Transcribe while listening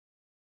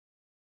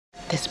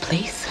This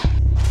place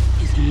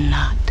is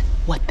not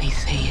what they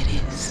say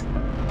it is.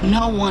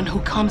 No one who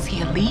comes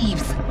here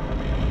leaves.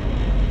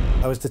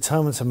 I was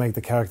determined to make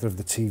the character of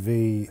the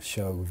TV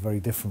show very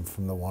different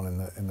from the one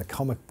in the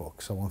comic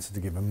books. I wanted to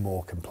give him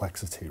more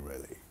complexity,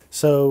 really.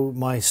 So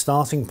my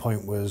starting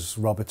point was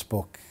Robert's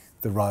book,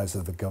 The Rise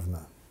of the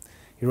Governor.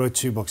 He wrote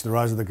two books, The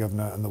Rise of the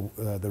Governor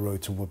and The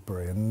Road to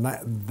Woodbury, and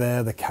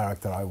they're the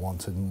character I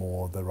wanted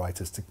more the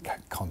writers to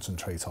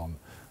concentrate on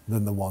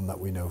than the one that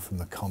we know from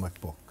the comic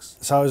books.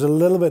 So I was a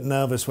little bit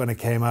nervous when it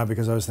came out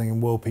because I was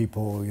thinking, will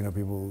people,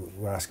 people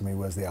were asking me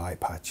where's the eye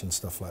patch and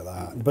stuff like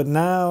that. But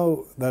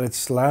now that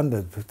it's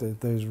landed,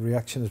 the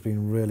reaction has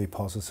been really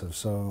positive,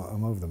 so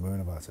I'm over the moon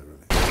about it,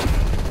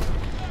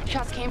 really.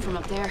 Shots came from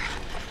up there.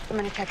 I'm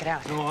gonna check it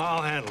out. No,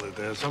 I'll handle it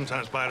there.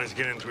 Sometimes spiders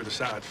get in through the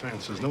side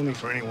fence. There's no need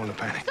for anyone to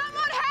panic.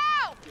 Someone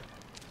help!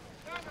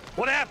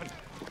 What happened?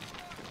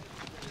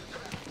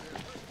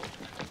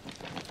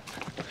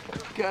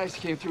 Guys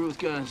came through with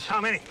guns. How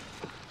many?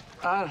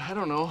 I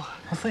don't know.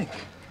 I think.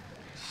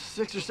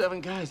 6 or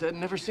 7 guys. I'd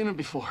never seen them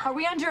before. Are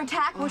we under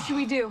attack? What should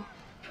we do?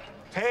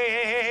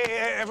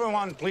 Hey,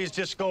 everyone, please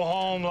just go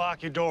home,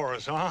 lock your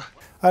doors, huh?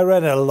 I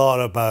read a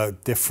lot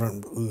about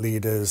different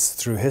leaders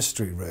through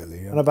history,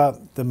 really, and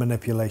about the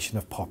manipulation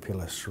of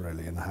populists,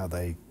 really, and how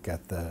they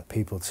get the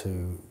people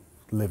to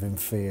live in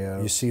fear.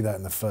 You see that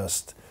in the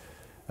first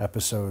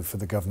episode for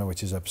the governor,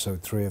 which is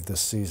episode 3 of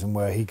this season,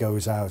 where he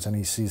goes out and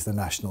he sees the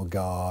National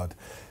Guard.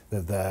 They're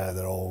there,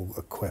 they're all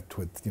equipped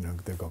with,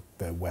 they've got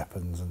their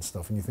weapons and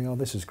stuff, and you think, oh,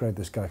 this is great,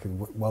 this guy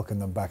could welcome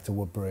them back to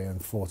Woodbury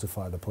and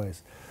fortify the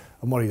place.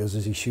 And what he does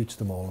is he shoots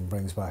them all and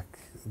brings back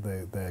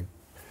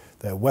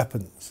their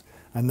weapons.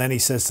 And then he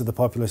says to the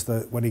populace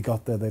that when he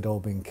got there, they'd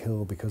all been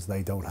killed because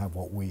they don't have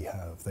what we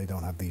have. They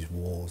don't have these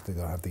walls, they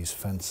don't have these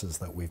fences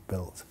that we've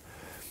built.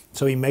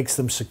 So he makes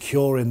them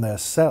secure in their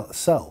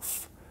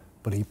self,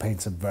 but he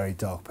paints a very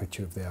dark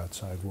picture of the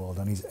outside world,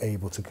 and he's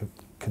able to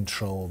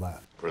control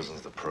that.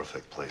 Prison's the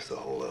perfect place to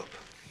hold up.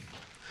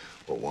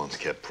 What once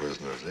kept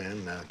prisoners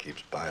in now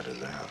keeps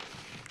biters out.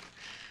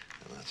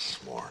 And that's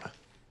smart.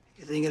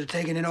 You thinking of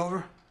taking it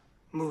over?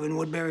 Moving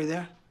Woodbury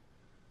there?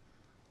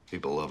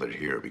 People love it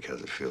here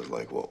because it feels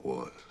like what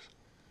was.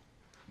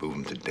 Move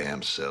them to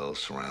damn cells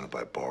surrounded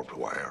by barbed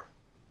wire.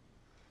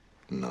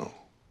 No.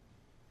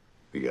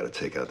 We gotta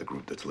take out the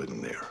group that's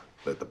living there.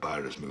 Let the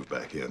biters move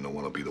back in. No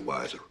one will be the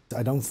wiser.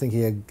 I don't think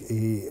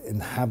he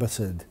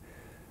inhabited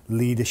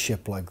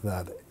leadership like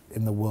that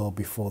in the world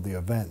before the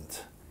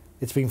event.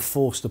 It's been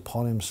forced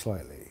upon him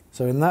slightly.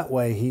 So in that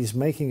way, he's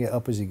making it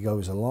up as he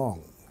goes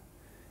along.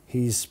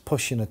 He's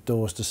pushing at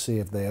doors to see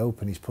if they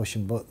open. He's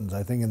pushing buttons.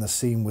 I think in the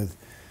scene with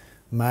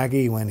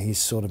Maggie, when he's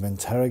sort of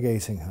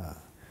interrogating her,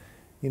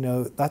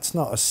 that's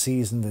not a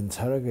seasoned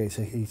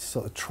interrogator. He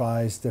sort of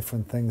tries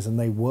different things and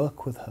they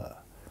work with her.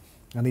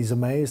 And he's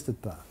amazed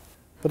at that.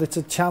 But it's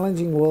a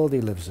challenging world he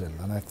lives in,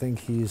 and I think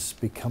he's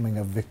becoming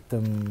a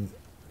victim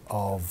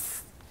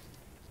of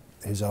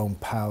his own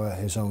power,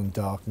 his own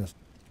darkness.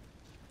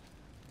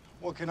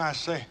 What can I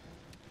say?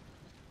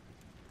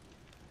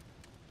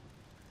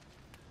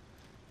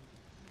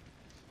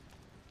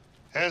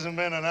 Hasn't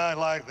been a night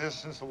like this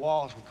since the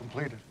walls were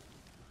completed.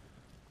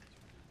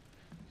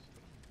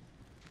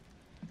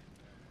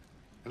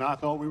 And I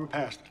thought we were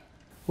past it.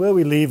 Where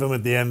we leave him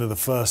at the end of the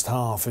first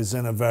half is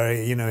in a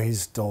very,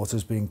 his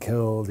daughter's been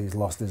killed, he's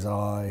lost his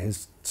eye,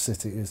 his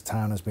city, his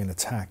town has been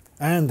attacked.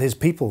 And his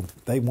people,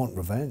 they want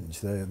revenge.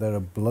 They're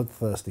a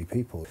bloodthirsty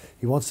people.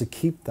 He wants to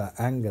keep that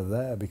anger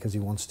there because he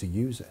wants to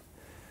use it.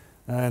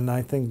 And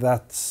I think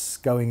that's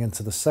going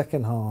into the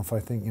second half.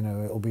 I think,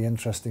 it'll be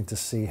interesting to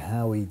see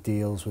how he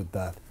deals with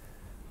that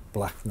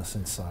blackness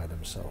inside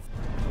himself.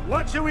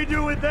 What should we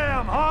do with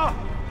them, huh?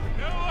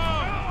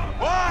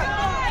 What?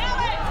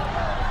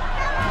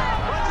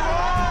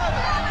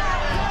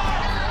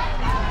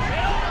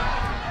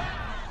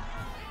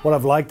 What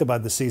I've liked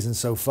about the season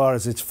so far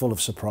is it's full of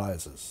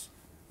surprises.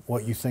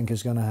 What you think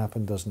is going to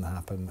happen doesn't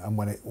happen, and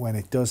when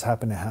it does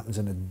happen, it happens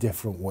in a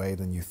different way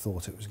than you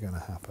thought it was going to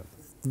happen.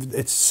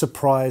 It's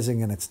surprising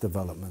in its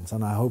development,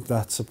 and I hope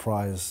that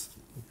surprising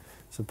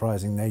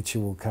nature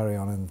will carry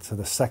on into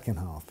the second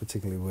half,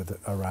 particularly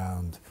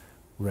around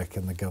Rick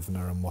and the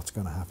governor and what's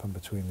going to happen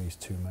between these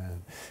two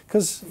men.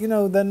 Because,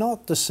 they're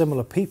not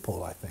dissimilar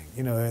people, I think.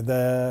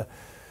 They're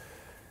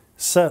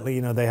certainly,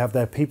 they have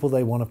their people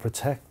they want to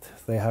protect.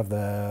 They have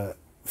their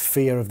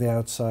fear of the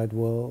outside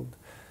world.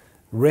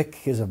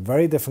 Rick is a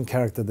very different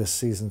character this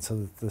season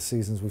to the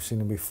seasons we've seen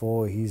him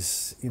before.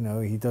 He's,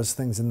 he does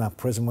things in that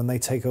prison. When they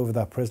take over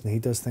that prison, he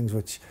does things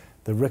which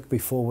the Rick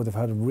before would have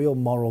had a real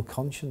moral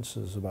conscience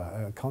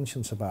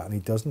about, and he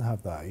doesn't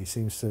have that. He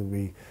seems to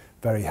be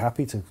very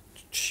happy to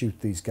shoot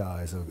these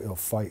guys or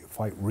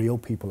fight real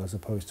people as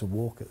opposed to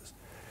walkers.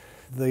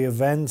 The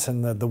event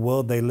and the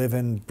world they live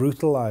in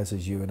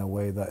brutalizes you in a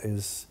way that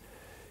is,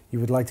 you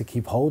would like to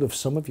keep hold of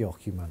some of your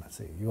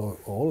humanity,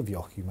 all of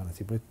your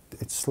humanity, but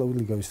it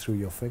slowly goes through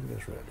your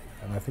fingers, really.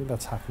 And I think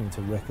that's happening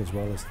to Rick as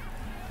well as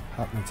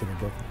happening to the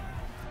governor.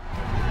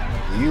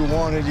 You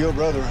wanted your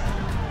brother.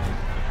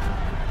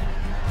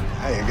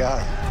 Now you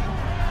got him.